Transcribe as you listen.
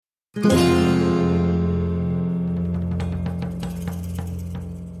Hello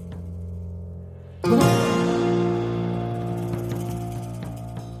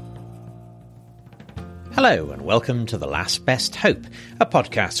and welcome to The Last Best Hope, a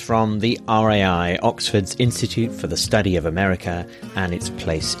podcast from the RAI, Oxford's Institute for the Study of America and its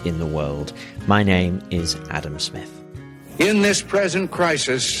place in the world. My name is Adam Smith. In this present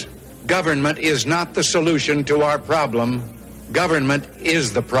crisis, government is not the solution to our problem. Government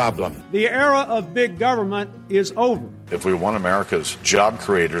is the problem. The era of big government is over. If we want America's job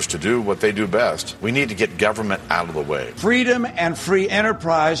creators to do what they do best, we need to get government out of the way. Freedom and free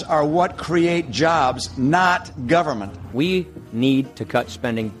enterprise are what create jobs, not government. We need to cut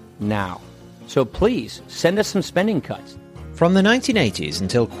spending now. So please, send us some spending cuts. From the 1980s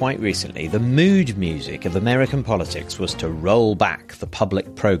until quite recently, the mood music of American politics was to roll back the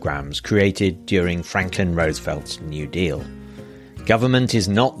public programs created during Franklin Roosevelt's New Deal. Government is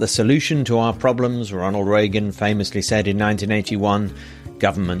not the solution to our problems, Ronald Reagan famously said in 1981.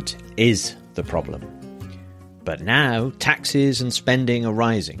 Government is the problem. But now, taxes and spending are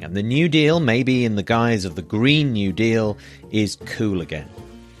rising, and the New Deal, maybe in the guise of the Green New Deal, is cool again.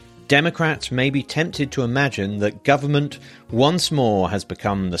 Democrats may be tempted to imagine that government once more has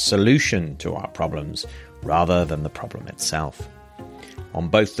become the solution to our problems, rather than the problem itself. On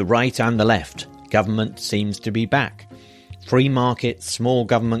both the right and the left, government seems to be back. Free market, small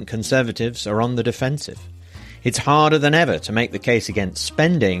government conservatives are on the defensive. It's harder than ever to make the case against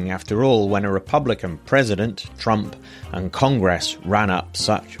spending, after all, when a Republican president, Trump, and Congress ran up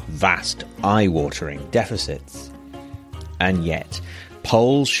such vast, eye-watering deficits. And yet,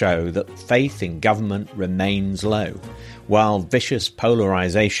 polls show that faith in government remains low, while vicious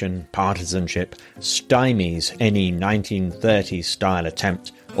polarization, partisanship, stymies any 1930s-style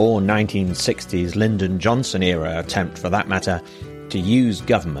attempt, or 1960s Lyndon Johnson-era attempt, for that matter, to use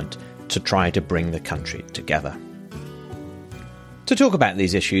government to try to bring the country together. To talk about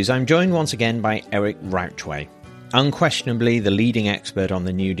these issues, I'm joined once again by Eric Rauchway. Unquestionably the leading expert on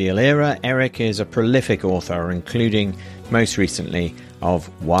the New Deal era, Eric is a prolific author, including, most recently, of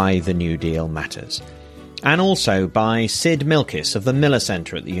Why the New Deal Matters. And also by Sid Milkis of the Miller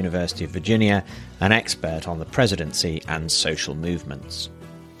Center at the University of Virginia, an expert on the presidency and social movements.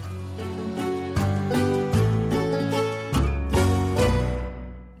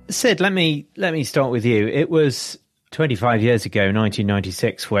 Sid, let me start with you. It was 25 years ago,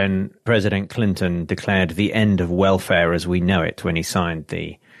 1996, when President Clinton declared the end of welfare as we know it when he signed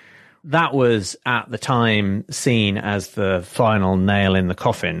that was at the time seen as the final nail in the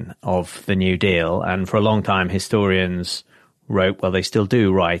coffin of the New Deal. And for a long time, historians wrote, well, they still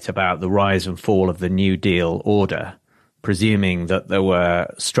do write about the rise and fall of the New Deal order, presuming that there were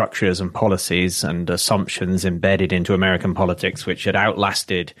structures and policies and assumptions embedded into American politics which had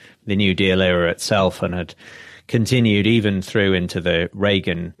outlasted the New Deal era itself and had continued even through into the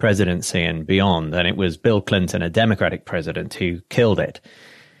Reagan presidency and beyond. And it was Bill Clinton, a Democratic president, who killed it.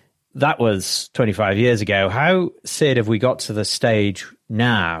 That was 25 years ago. How, Sid, have we got to the stage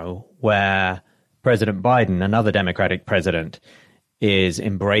now where President Biden, another Democratic president, is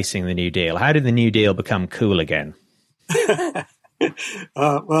embracing the New Deal? How did the New Deal become cool again?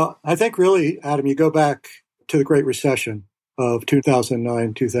 Well, I think really, Adam, you go back to the Great Recession of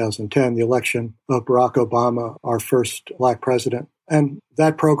 2009, 2010, the election of Barack Obama, our first black president. And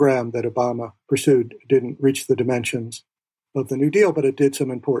that program that Obama pursued didn't reach the dimensions of the New Deal, but it did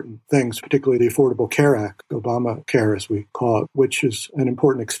some important things, particularly the Affordable Care Act, Obamacare as we call it, which is an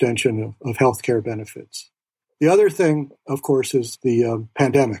important extension of health care benefits. The other thing, of course, is the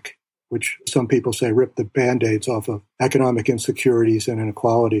pandemic, which some people say ripped the Band-Aids off of economic insecurities and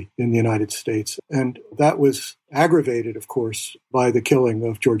inequality in the United States. And that was aggravated, of course, by the killing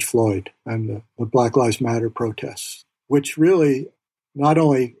of George Floyd and the Black Lives Matter protests, which really not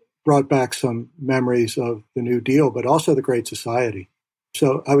only brought back some memories of the New Deal, but also the Great Society.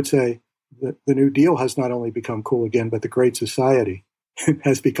 So I would say that the New Deal has not only become cool again, but the Great Society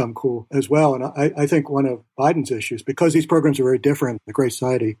has become cool as well. And I think one of Biden's issues, because these programs are very different, the Great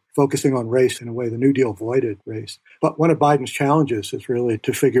Society focusing on race in a way the New Deal avoided race. But one of Biden's challenges is really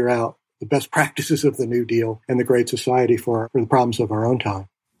to figure out the best practices of the New Deal and the Great Society for the problems of our own time.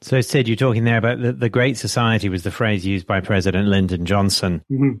 So, Sid, you're talking there about the Great Society was the phrase used by President Lyndon Johnson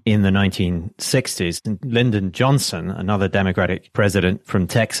in the 1960s. And Lyndon Johnson, another Democratic president from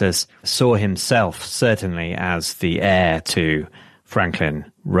Texas, saw himself certainly as the heir to Franklin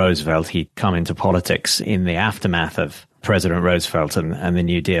Roosevelt. He'd come into politics in the aftermath of President Roosevelt and the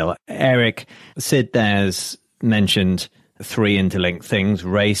New Deal. Eric, Sid there's mentioned three interlinked things: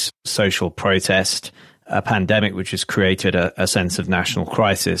 race, social protest, a pandemic which has created a sense of national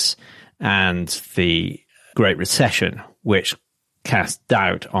crisis, and the Great Recession, which cast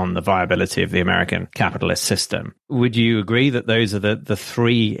doubt on the viability of the American capitalist system. Would you agree that those are the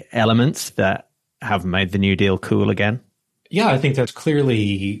three elements that have made the New Deal cool again? Yeah, I think that's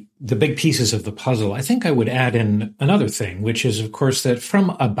clearly the big pieces of the puzzle. I think I would add in another thing, which is, of course, that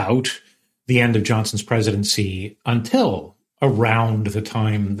from about the end of Johnson's presidency until around the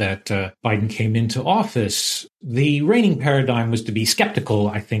time that Biden came into office, the reigning paradigm was to be skeptical,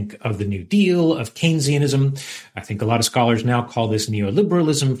 I think, of the New Deal, of Keynesianism. I think a lot of scholars now call this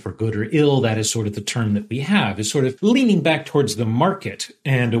neoliberalism, for good or ill. That is sort of the term that we have, is sort of leaning back towards the market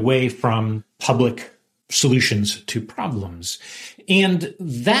and away from public solutions to problems. And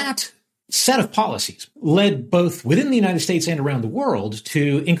that set of policies led both within the United States and around the world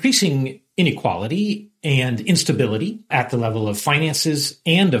to increasing inequality and instability at the level of finances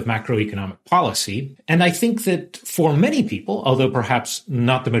and of macroeconomic policy. And I think that for many people, although perhaps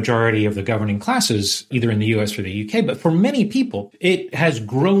not the majority of the governing classes, either in the US or the UK, but for many people, it has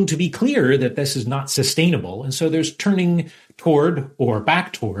grown to be clear that this is not sustainable. And so there's turning toward or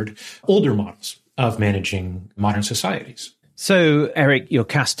back toward older models of managing modern societies. So, Eric, you're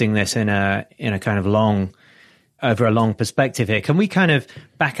casting this in a kind of over a long perspective here. Can we kind of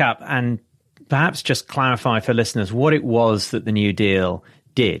back up and perhaps just clarify for listeners what it was that the New Deal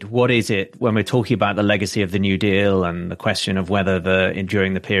did? What is it when we're talking about the legacy of the New Deal and the question of whether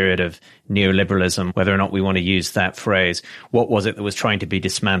during the period of neoliberalism, whether or not we want to use that phrase, what was it that was trying to be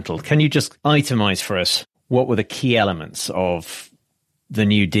dismantled? Can you just itemize for us what were the key elements of the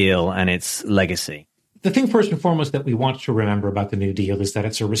New Deal and its legacy? The thing first and foremost that we want to remember about the New Deal is that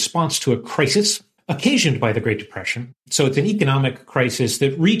it's a response to a crisis occasioned by the Great Depression. So it's an economic crisis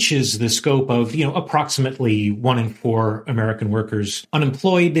that reaches the scope of, approximately 1 in 4 American workers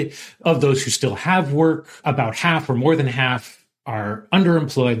unemployed. Of those who still have work, about half or more than half are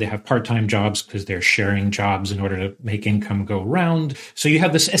underemployed. They have part-time jobs because they're sharing jobs in order to make income go round. So you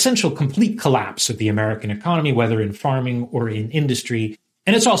have this essential complete collapse of the American economy, whether in farming or in industry.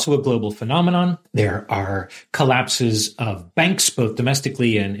 And it's also a global phenomenon. There are collapses of banks, both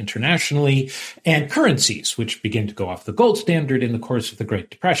domestically and internationally, and currencies, which begin to go off the gold standard in the course of the Great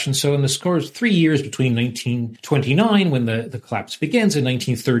Depression. So in the course of 3 years between 1929, when the collapse begins, and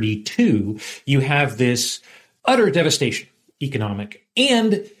 1932, you have this utter devastation, economic,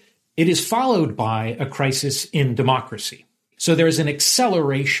 and it is followed by a crisis in democracy. So there is an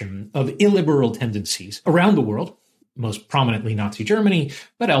acceleration of illiberal tendencies around the world, most prominently Nazi Germany,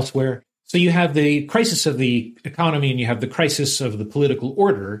 but elsewhere. So you have the crisis of the economy and you have the crisis of the political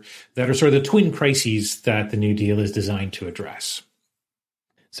order that are sort of the twin crises that the New Deal is designed to address.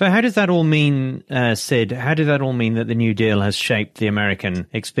 So how does that all mean, Sid, how does that all mean that the New Deal has shaped the American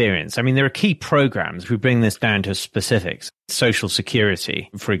experience? I mean, there are key programs. We bring this down to specifics. Social Security,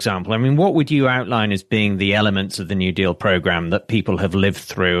 for example. I mean, what would you outline as being the elements of the New Deal program that people have lived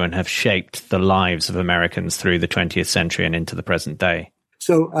through and have shaped the lives of Americans through the 20th century and into the present day?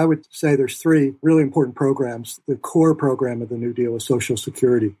 So I would say there's 3 really important programs. The core program of the New Deal is Social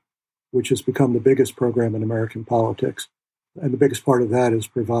Security, which has become the biggest program in American politics. And the biggest part of that is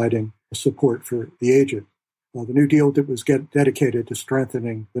providing support for the aged. The New Deal was dedicated to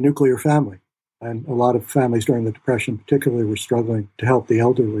strengthening the nuclear family. And a lot of families during the Depression particularly were struggling to help the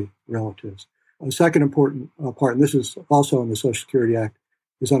elderly relatives. A second important part, and this is also in the Social Security Act,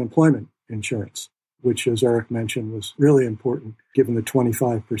 is unemployment insurance, which, as Eric mentioned, was really important given the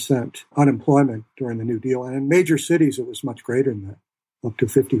 25% unemployment during the New Deal. And in major cities, it was much greater than that, up to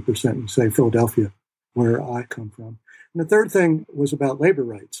 50% in, say, Philadelphia, where I come from. And the third thing was about labor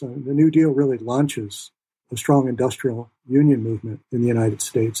rights. The New Deal really launches a strong industrial union movement in the United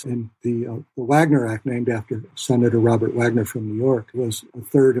States. And the Wagner Act, named after Senator Robert Wagner from New York, was a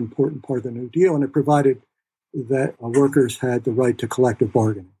third important part of the New Deal. And it provided that workers had the right to collective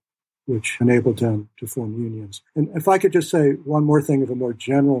bargaining, which enabled them to form unions. And if I could just say one more thing of a more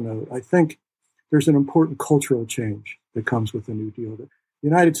general note, I think there's an important cultural change that comes with the New Deal. The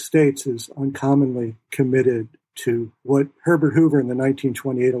United States is uncommonly committed to what Herbert Hoover in the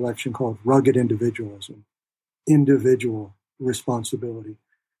 1928 election called rugged individualism, individual responsibility.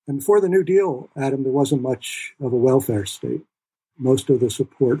 And before the New Deal, Adam, there wasn't much of a welfare state. Most of the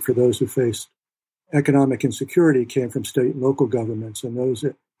support for those who faced economic insecurity came from state and local governments, and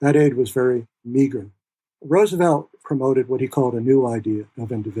that aid was very meager. Roosevelt promoted what he called a new idea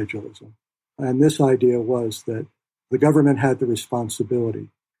of individualism. And this idea was that the government had the responsibility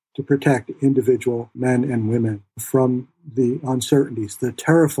to protect individual men and women from the uncertainties, the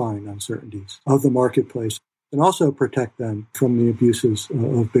terrifying uncertainties of the marketplace, and also protect them from the abuses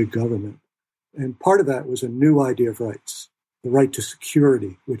of big government. And part of that was a new idea of rights, the right to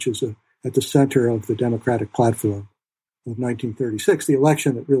security, which is at the center of the Democratic platform of 1936, the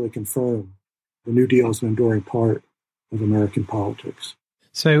election that really confirmed the New Deal as an enduring part of American politics.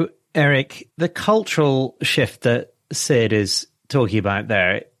 So, Eric, the cultural shift that Sid is talking about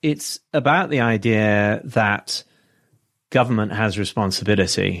there, it's about the idea that government has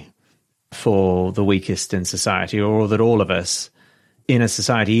responsibility for the weakest in society, or that all of us in a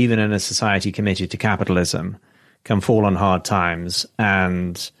society, even in a society committed to capitalism, can fall on hard times,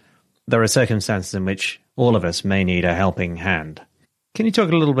 and there are circumstances in which all of us may need a helping hand. Can you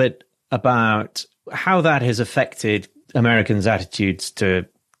talk a little bit about how that has affected Americans' attitudes to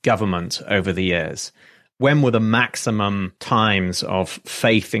government over the years? When were the maximum times of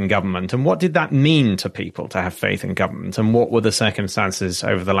faith in government, and what did that mean to people to have faith in government? And what were the circumstances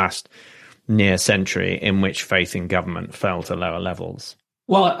over the last near century in which faith in government fell to lower levels?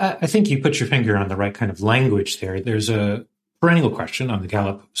 Well, I think you put your finger on the right kind of language there. There's a perennial question on the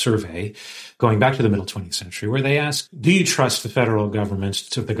Gallup survey going back to the middle 20th century where they ask, do you trust the federal government,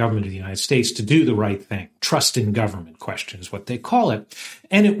 to the government of the United States, to do the right thing? Trust in government question is what they call it.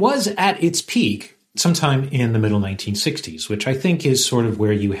 And it was at its peak sometime in the middle 1960s, which I think is sort of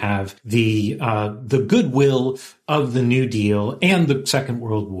where you have the goodwill of the New Deal and the Second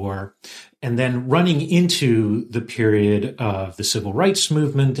World War, and then running into the period of the Civil Rights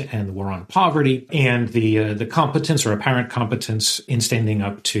Movement and the War on Poverty and the competence or apparent competence in standing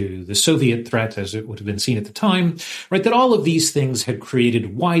up to the Soviet threat, as it would have been seen at the time, right? That all of these things had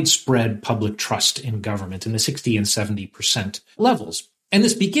created widespread public trust in government in the 60 and 70% levels. And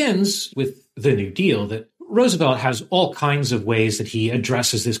this begins with the New Deal, that Roosevelt has all kinds of ways that he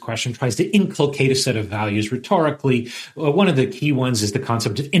addresses this question, tries to inculcate a set of values rhetorically. One of the key ones is the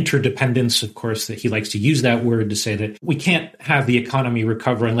concept of interdependence, of course, that he likes to use that word to say that we can't have the economy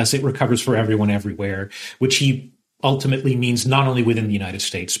recover unless it recovers for everyone everywhere, which he ultimately means not only within the United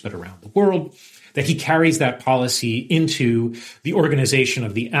States, but around the world. That he carries that policy into the organization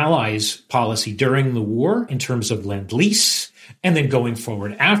of the Allies' policy during the war in terms of Lend-Lease, and then going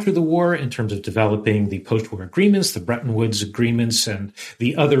forward after the war in terms of developing the post-war agreements, the Bretton Woods agreements, and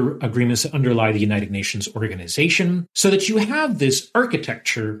the other agreements that underlie the United Nations organization, so that you have this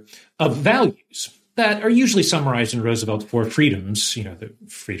architecture of values that are usually summarized in Roosevelt's four freedoms, the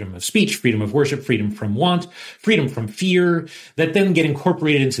freedom of speech, freedom of worship, freedom from want, freedom from fear, that then get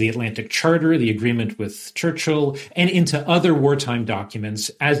incorporated into the Atlantic Charter, the agreement with Churchill, and into other wartime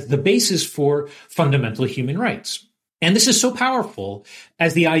documents as the basis for fundamental human rights. And this is so powerful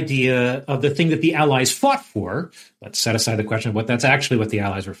as the idea of the thing that the Allies fought for. Let's set aside the question of what that's actually what the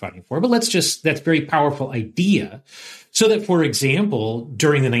Allies were fighting for, but that's a very powerful idea. So that, for example,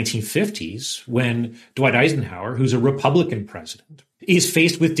 during the 1950s, when Dwight Eisenhower, who's a Republican president, is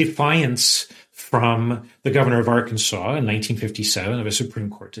faced with defiance from the governor of Arkansas in 1957 of a Supreme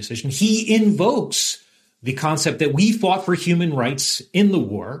Court decision, he invokes the concept that we fought for human rights in the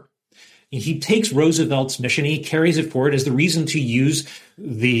war. He takes Roosevelt's mission, he carries it forward as the reason to use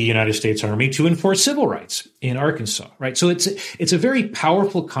the United States Army to enforce civil rights in Arkansas, right? So it's a very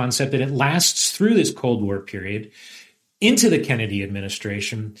powerful concept, and it lasts through this Cold War period, into the Kennedy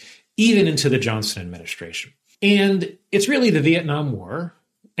administration, even into the Johnson administration. And it's really the Vietnam War,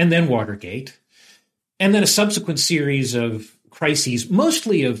 and then Watergate, and then a subsequent series of crises,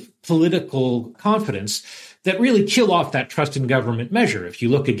 mostly of political confidence, that really kill off that trust in government measure. If you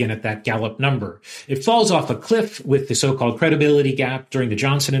look again at that Gallup number, it falls off a cliff with the so-called credibility gap during the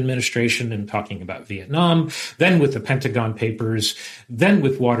Johnson administration and talking about Vietnam, then with the Pentagon Papers, then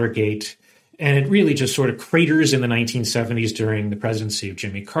with Watergate. And it really just sort of craters in the 1970s during the presidency of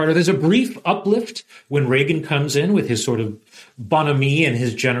Jimmy Carter. There's a brief uplift when Reagan comes in with his sort of bonhomie and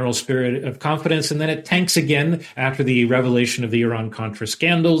his general spirit of confidence. And then it tanks again after the revelation of the Iran-Contra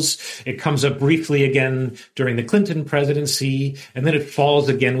scandals. It comes up briefly again during the Clinton presidency. And then it falls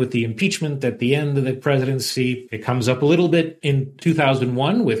again with the impeachment at the end of the presidency. It comes up a little bit in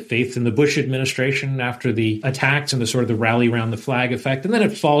 2001 with faith in the Bush administration after the attacks and the sort of the rally around the flag effect. And then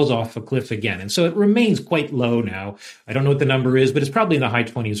it falls off a cliff again. And so it remains quite low now. I don't know what the number is, but it's probably in the high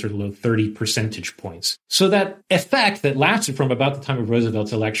 20s or low 30 percentage points. So that effect that lasted from about the time of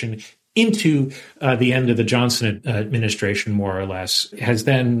Roosevelt's election into the end of the Johnson administration, more or less, has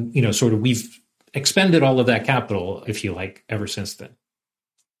then, we've expended all of that capital, if you like, ever since then.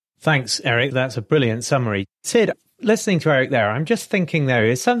 Thanks, Eric. That's a brilliant summary. Sid, listening to Eric there, I'm just thinking there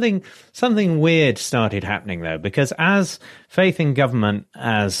is something weird started happening though, because as faith in government,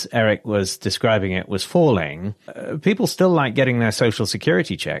 as Eric was describing it, was falling, people still like getting their Social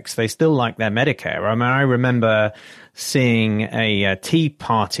Security checks. They still like their Medicare. I mean, I remember seeing a Tea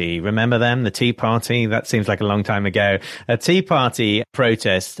Party. Remember them? The Tea Party? That seems like a long time ago. A Tea Party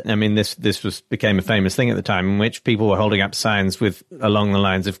protest. I mean, this became a famous thing at the time, in which people were holding up signs with along the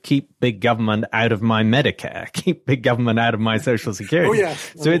lines of "Keep big government out of my Medicare, keep big government out of my Social Security." Oh, yeah.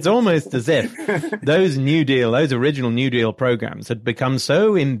 So it's almost as if those original New Deal programs had become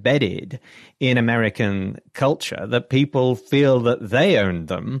so embedded in American culture that people feel that they owned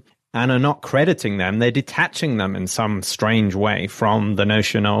them and are not crediting them. They're detaching them in some strange way from the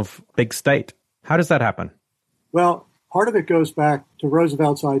notion of big state. How does that happen? Well, part of it goes back to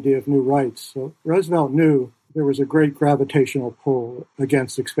Roosevelt's idea of new rights. So Roosevelt knew there was a great gravitational pull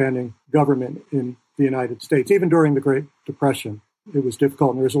against expanding government in the United States. Even during the Great Depression, it was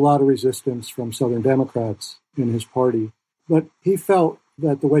difficult, and there was a lot of resistance from Southern Democrats in his party. But he felt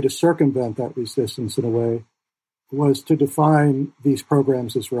that the way to circumvent that resistance, in a way, was to define these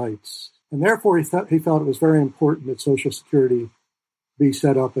programs as rights. And therefore, he felt it was very important that Social Security be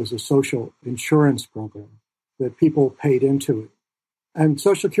set up as a social insurance program, that people paid into it. And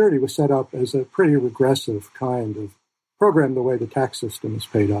Social Security was set up as a pretty regressive kind of program, the way the tax system is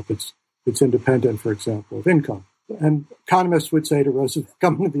paid up. It's independent, for example, of income. And economists would say to Roosevelt,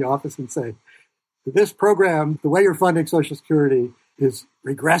 come into the office and say, this program, the way you're funding Social Security is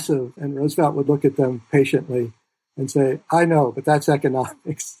regressive. And Roosevelt would look at them patiently and say, I know, but that's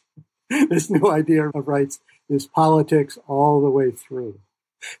economics. This new idea of rights is politics all the way through.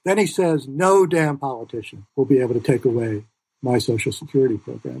 Then he says, no damn politician will be able to take away my Social Security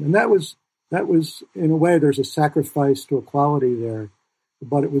program. And that was, in a way, there's a sacrifice to equality there,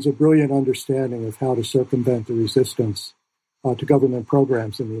 but it was a brilliant understanding of how to circumvent the resistance to government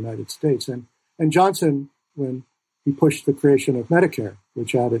programs in the United States. And Johnson, when he pushed the creation of Medicare,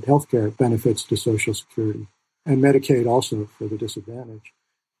 which added healthcare benefits to Social Security, and Medicaid also for the disadvantaged,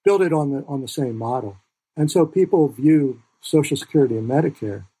 built it on the same model. And so people view Social Security and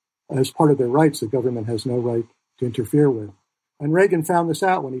Medicare as part of their rights the government has no right to interfere with. And Reagan found this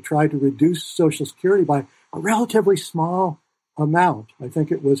out when he tried to reduce Social Security by a relatively small amount. I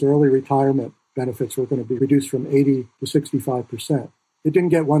think it was early retirement benefits were going to be reduced from 80 to 65%. It didn't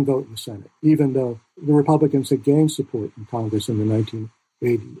get one vote in the Senate, even though the Republicans had gained support in Congress in the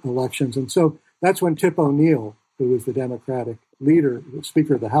 1980 elections. And so that's when Tip O'Neill, who was the Democratic leader, the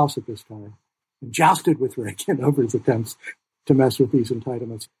Speaker of the House at this time, jousted with Reagan over his attempts to mess with these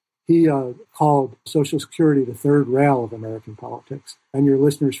entitlements. He called Social Security the third rail of American politics. And your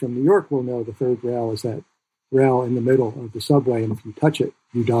listeners from New York will know the third rail is that rail in the middle of the subway, and if you touch it,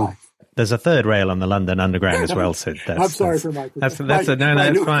 you die. There's a third rail on the London Underground as well, Sid. I'm sorry for my... That's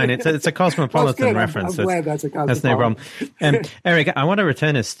fine. It's a cosmopolitan reference. I'm glad that's a cosmopolitan. That's no problem. Eric, I want to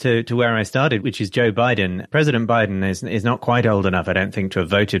return us to where I started, which is Joe Biden. President Biden is not quite old enough, I don't think, to have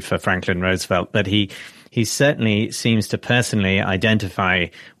voted for Franklin Roosevelt, but he certainly seems to personally identify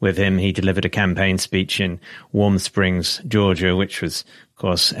with him. He delivered a campaign speech in Warm Springs, Georgia, which was, of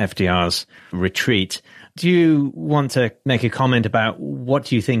course, FDR's retreat. Do you want to make a comment about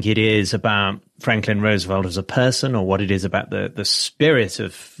what you think it is about Franklin Roosevelt as a person, or what it is about the spirit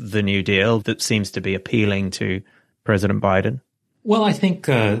of the New Deal that seems to be appealing to President Biden? Well, I think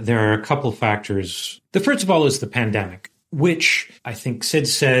there are a couple factors. The first of all is the pandemic, which I think Sid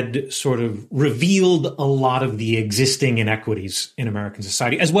said sort of revealed a lot of the existing inequities in American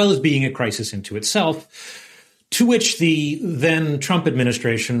society, as well as being a crisis into itself, to which the then Trump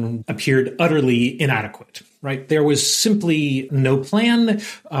administration appeared utterly inadequate, right? There was simply no plan.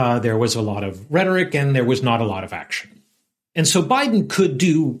 There was a lot of rhetoric, and there was not a lot of action. And so Biden could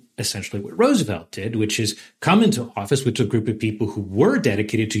do essentially what Roosevelt did, which is come into office with a group of people who were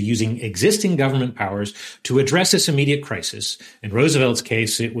dedicated to using existing government powers to address this immediate crisis. In Roosevelt's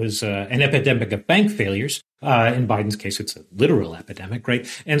case, it was an epidemic of bank failures. In Biden's case, it's a literal epidemic, right?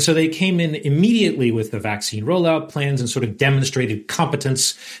 And so they came in immediately with the vaccine rollout plans and sort of demonstrated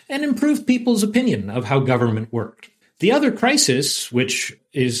competence and improved people's opinion of how government worked. The other crisis, which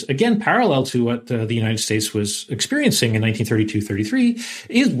is, again, parallel to what the United States was experiencing in 1932-33,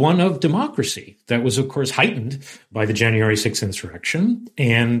 is one of democracy that was, of course, heightened by the January 6th insurrection.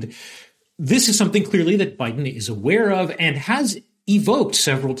 And this is something clearly that Biden is aware of and has evoked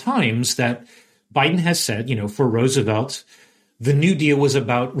several times, that Biden has said, for Roosevelt, the New Deal was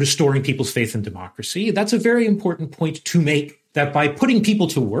about restoring people's faith in democracy. That's a very important point to make, that by putting people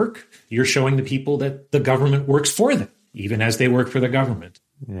to work, you're showing the people that the government works for them, even as they work for the government.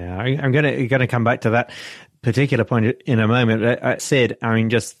 Yeah, I'm going to come back to that particular point in a moment. Sid, I mean,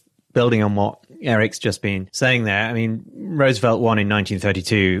 just building on what Eric's just been saying there, I mean, Roosevelt won in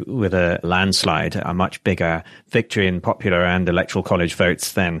 1932 with a landslide, a much bigger victory in popular and electoral college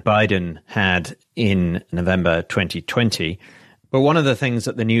votes than Biden had in November 2020. But one of the things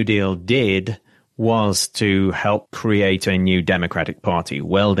that the New Deal did was to help create a new Democratic Party,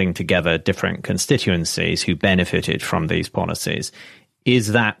 welding together different constituencies who benefited from these policies.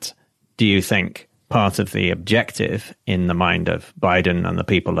 Is that, do you think, part of the objective in the mind of Biden and the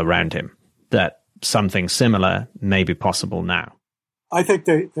people around him, that something similar may be possible now? I think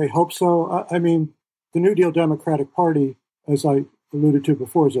they hope so. I mean, the New Deal Democratic Party, as I alluded to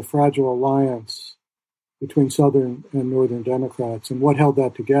before, is a fragile alliance between Southern and Northern Democrats. And what held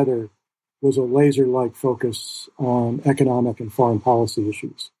that together was a laser-like focus on economic and foreign policy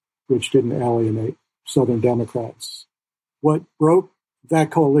issues, which didn't alienate Southern Democrats. What broke that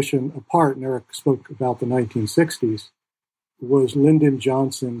coalition apart, and Eric spoke about the 1960s, was Lyndon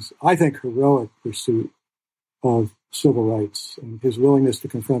Johnson's, I think, heroic pursuit of civil rights and his willingness to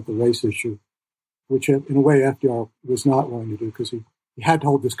confront the race issue, which in a way FDR was not willing to do because he had to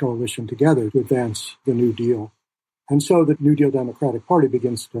hold this coalition together to advance the New Deal. And so the New Deal Democratic Party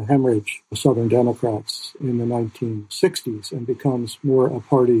begins to hemorrhage the Southern Democrats in the 1960s and becomes more a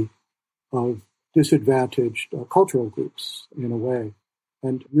party of disadvantaged cultural groups in a way,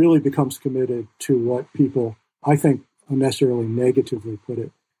 and really becomes committed to what people, I think, unnecessarily negatively put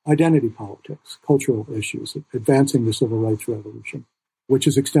it, identity politics, cultural issues, advancing the civil rights revolution, which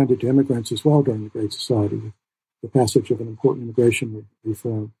is extended to immigrants as well during the Great Society, the passage of an important immigration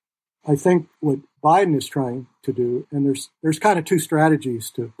reform. I think what Biden is trying to do, and there's kind of two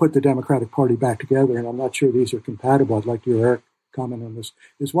strategies to put the Democratic Party back together, and I'm not sure these are compatible. I'd like to hear Eric comment on this,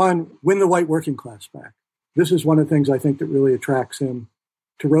 is one, win the white working class back. This is one of the things I think that really attracts him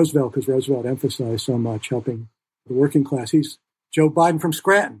to Roosevelt, because Roosevelt emphasized so much helping the working class. He's Joe Biden from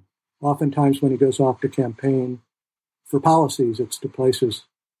Scranton. Oftentimes when he goes off to campaign for policies, it's to places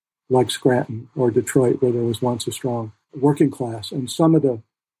like Scranton or Detroit, where there was once a strong working class. And some of the,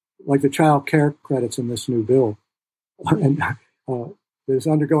 like the child care credits in this new bill, and is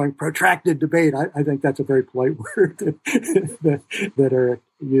undergoing protracted debate. I think that's a very polite word that Eric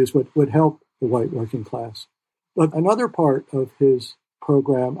used, would help the white working class. But another part of his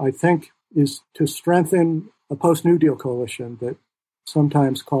program, I think, is to strengthen a post-New Deal coalition that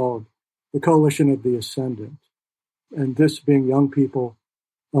sometimes called the coalition of the ascendant. And this being young people,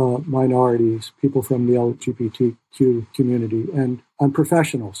 minorities, people from the LGBTQ community, and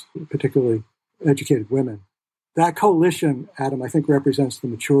professionals, particularly educated women. That coalition, Adam, I think represents the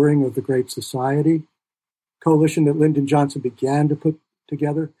maturing of the Great Society coalition that Lyndon Johnson began to put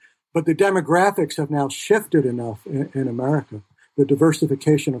together. But the demographics have now shifted enough in America, the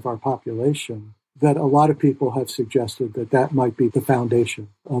diversification of our population, that a lot of people have suggested that might be the foundation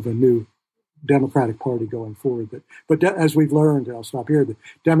of a new Democratic Party going forward. But as we've learned, and I'll stop here, the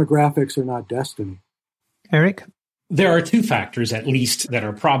demographics are not destiny. Eric? There are two factors, at least, that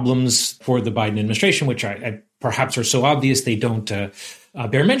are problems for the Biden administration, which I perhaps are so obvious they don't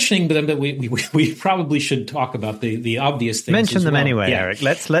bear mentioning, but we probably should talk about the obvious things. Mention them well. anyway, yeah. Eric.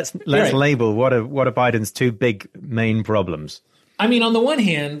 Let's right. label what are Biden's two big main problems. I mean, on the one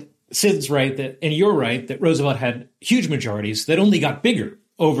hand, Sid's right and you're right that Roosevelt had huge majorities that only got bigger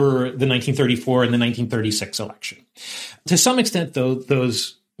over the 1934 and the 1936 election. To some extent, though,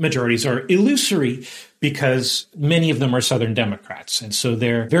 those majorities are illusory because many of them are Southern Democrats. And so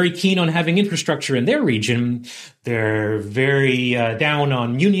they're very keen on having infrastructure in their region. They're very down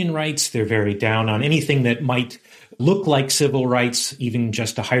on union rights. They're very down on anything that might look like civil rights, even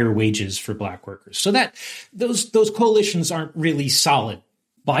just to higher wages for black workers. So that those coalitions aren't really solid.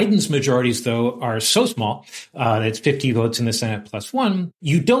 Biden's majorities, though, are so small, it's 50 votes in the Senate plus one.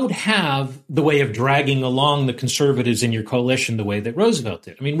 You don't have the way of dragging along the conservatives in your coalition the way that Roosevelt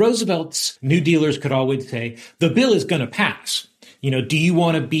did. I mean, Roosevelt's New Dealers could always say, the bill is going to pass. Do you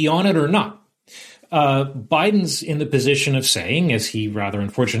want to be on it or not? Biden's in the position of saying, as he rather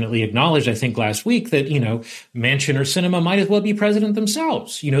unfortunately acknowledged, I think last week, that, Manchin or Sinema might as well be president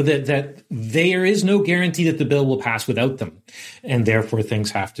themselves, that there is no guarantee that the bill will pass without them. And therefore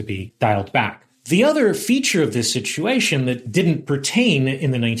things have to be dialed back. The other feature of this situation that didn't pertain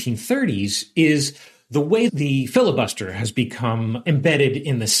in the 1930s is the way the filibuster has become embedded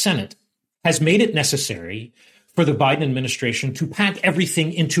in the Senate has made it necessary for the Biden administration to pack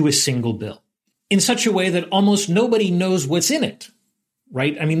everything into a single bill in such a way that almost nobody knows what's in it,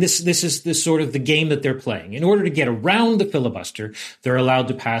 right? I mean, this is this sort of the game that they're playing. In order to get around the filibuster, they're allowed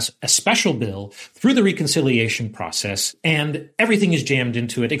to pass a special bill through the reconciliation process, and everything is jammed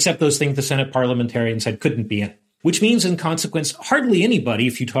into it, except those things the Senate parliamentarians said couldn't be in. which means, in consequence, hardly anybody,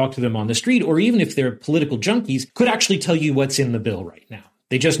 if you talk to them on the street, or even if they're political junkies, could actually tell you what's in the bill right now.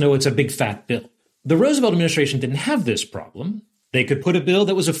 They just know it's a big fat bill. The Roosevelt administration didn't have this problem. They could put a bill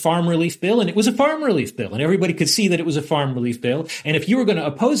that was a farm relief bill, and it was a farm relief bill, and everybody could see that it was a farm relief bill. And if you were going to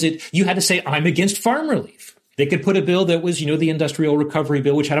oppose it, you had to say, I'm against farm relief. They could put a bill that was, the Industrial Recovery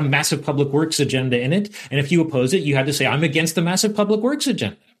Bill, which had a massive public works agenda in it. And if you oppose it, you had to say, I'm against the massive public works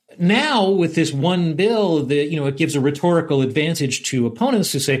agenda. Now, with this one bill, it gives a rhetorical advantage to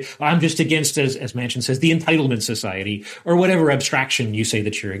opponents to say, I'm just against, as Manchin says, the entitlement society, or whatever abstraction you say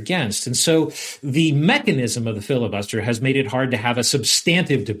that you're against. And so the mechanism of the filibuster has made it hard to have a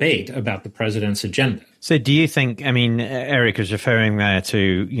substantive debate about the president's agenda. So do you think, Eric is referring there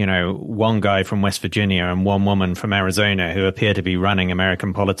to, one guy from West Virginia and one woman from Arizona who appear to be running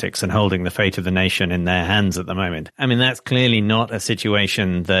American politics and holding the fate of the nation in their hands at the moment. That's clearly not a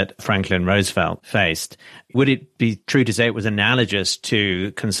situation that Franklin Roosevelt faced. Would it be true to say it was analogous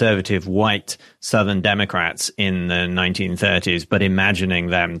to conservative white Southern Democrats in the 1930s, but imagining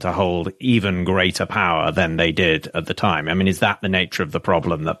them to hold even greater power than they did at the time? Is that the nature of the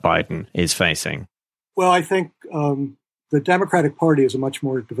problem that Biden is facing? Well, I think the Democratic Party is a much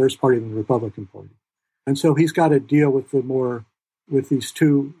more diverse party than the Republican Party. And so he's got to deal with these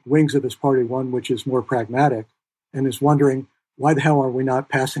two wings of his party, one which is more pragmatic and is wondering, why the hell are we not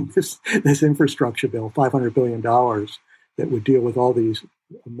passing this infrastructure bill, $500 billion, that would deal with all these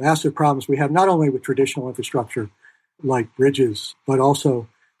massive problems we have, not only with traditional infrastructure like bridges, but also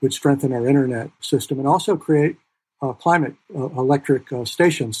would strengthen our internet system and also create climate electric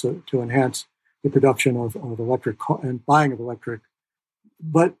stations to enhance the production of electric and buying of electric.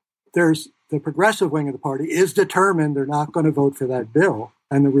 But there's the progressive wing of the party is determined they're not going to vote for that bill.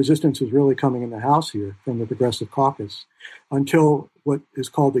 And the resistance is really coming in the House here from the Progressive Caucus until what is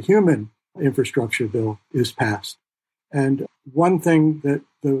called the Human Infrastructure Bill is passed. And one thing that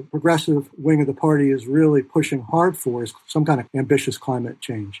the progressive wing of the party is really pushing hard for is some kind of ambitious climate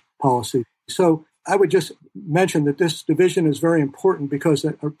change policy. So I would just mention that this division is very important because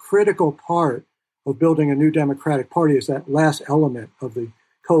a critical part of building a new Democratic Party is that last element of the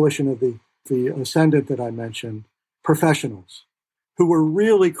coalition of the ascendant that I mentioned, professionals, who were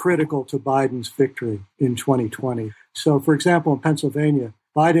really critical to Biden's victory in 2020. So, for example, in Pennsylvania,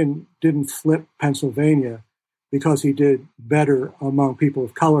 Biden didn't flip Pennsylvania because he did better among people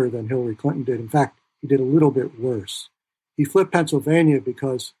of color than Hillary Clinton did. In fact, he did a little bit worse. He flipped Pennsylvania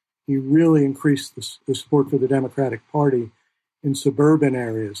because he really increased the support for the Democratic Party in suburban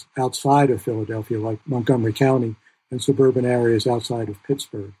areas outside of Philadelphia, like Montgomery County, and suburban areas outside of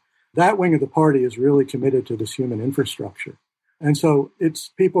Pittsburgh. That wing of the party is really committed to this human infrastructure. And so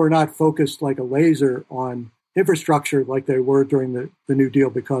people are not focused like a laser on infrastructure like they were during the New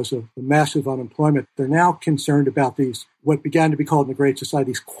Deal because of the massive unemployment. They're now concerned about these, what began to be called in the Great Society,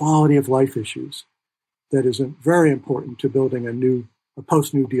 these quality of life issues that is very important to building a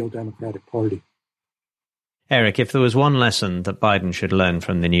post-New Deal Democratic Party. Eric, if there was one lesson that Biden should learn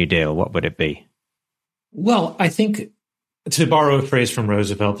from the New Deal, what would it be? Well, I think, to borrow a phrase from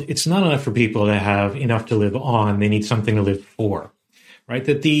Roosevelt, it's not enough for people to have enough to live on. They need something to live for, right?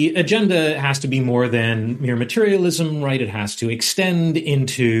 That the agenda has to be more than mere materialism, right? It has to extend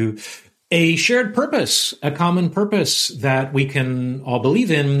into a shared purpose, a common purpose that we can all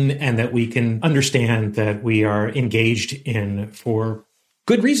believe in and that we can understand that we are engaged in for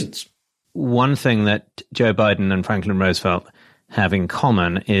good reasons. One thing that Joe Biden and Franklin Roosevelt have in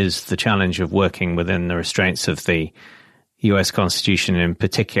common is the challenge of working within the restraints of the U.S. Constitution, in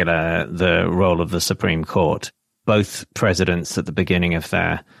particular, the role of the Supreme Court. Both presidents at the beginning of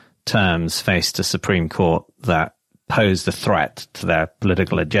their terms faced a Supreme Court that posed a threat to their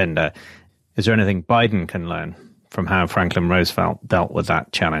political agenda. Is there anything Biden can learn from how Franklin Roosevelt dealt with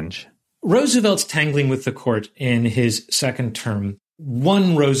that challenge? Roosevelt's tangling with the court in his second term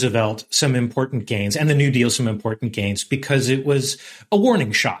won Roosevelt some important gains and the New Deal some important gains because it was a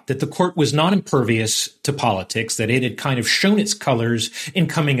warning shot that the court was not impervious to politics, that it had kind of shown its colors in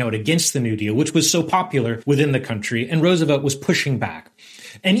coming out against the New Deal, which was so popular within the country, and Roosevelt was pushing back.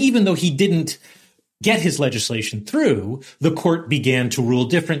 And even though he didn't get his legislation through, the court began to rule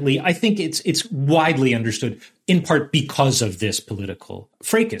differently. I think it's widely understood, in part because of this political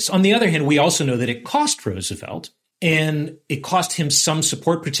fracas. On the other hand, we also know that it cost Roosevelt, and it cost him some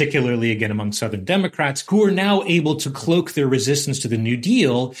support, particularly, again, among Southern Democrats, who are now able to cloak their resistance to the New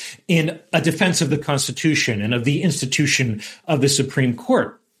Deal in a defense of the Constitution and of the institution of the Supreme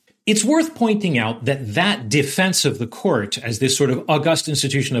Court. It's worth pointing out that that defense of the court as this sort of august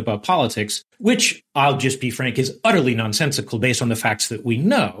institution above politics, which I'll just be frank is utterly nonsensical based on the facts that we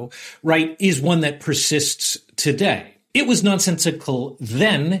know, right, is one that persists today. It was nonsensical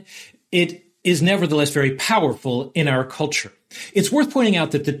then. It is nevertheless very powerful in our culture. It's worth pointing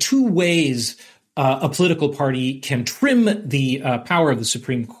out that the two ways a political party can trim the power of the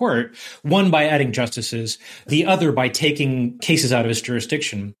Supreme Court, one by adding justices, the other by taking cases out of its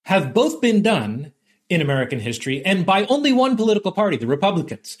jurisdiction, have both been done in American history and by only one political party, the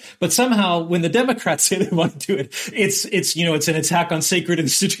Republicans. But somehow when the Democrats say they want to do it, it's an attack on sacred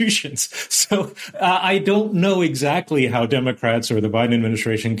institutions. So I don't know exactly how Democrats or the Biden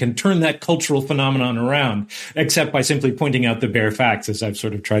administration can turn that cultural phenomenon around, except by simply pointing out the bare facts, as I've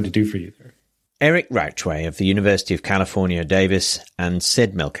sort of tried to do for you there. Eric Rauchway of the University of California, Davis, and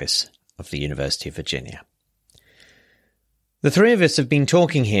Sid Milkis of the University of Virginia. The three of us have been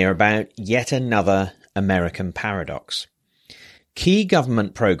talking here about yet another American paradox. Key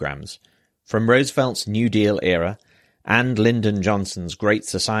government programs from Roosevelt's New Deal era and Lyndon Johnson's Great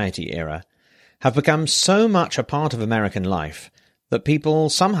Society era have become so much a part of American life that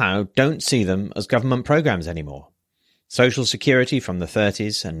people somehow don't see them as government programs anymore. Social Security from the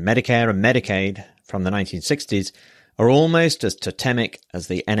 30s and Medicare and Medicaid from the 1960s are almost as totemic as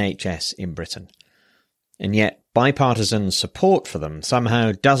the NHS in Britain. And yet bipartisan support for them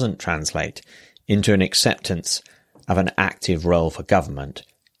somehow doesn't translate into an acceptance of an active role for government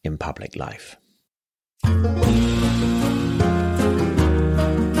in public life.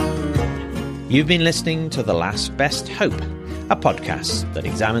 You've been listening to The Last Best Hope, a podcast that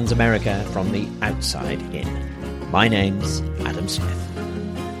examines America from the outside in. My name's Adam Smith.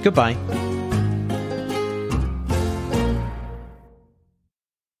 Goodbye.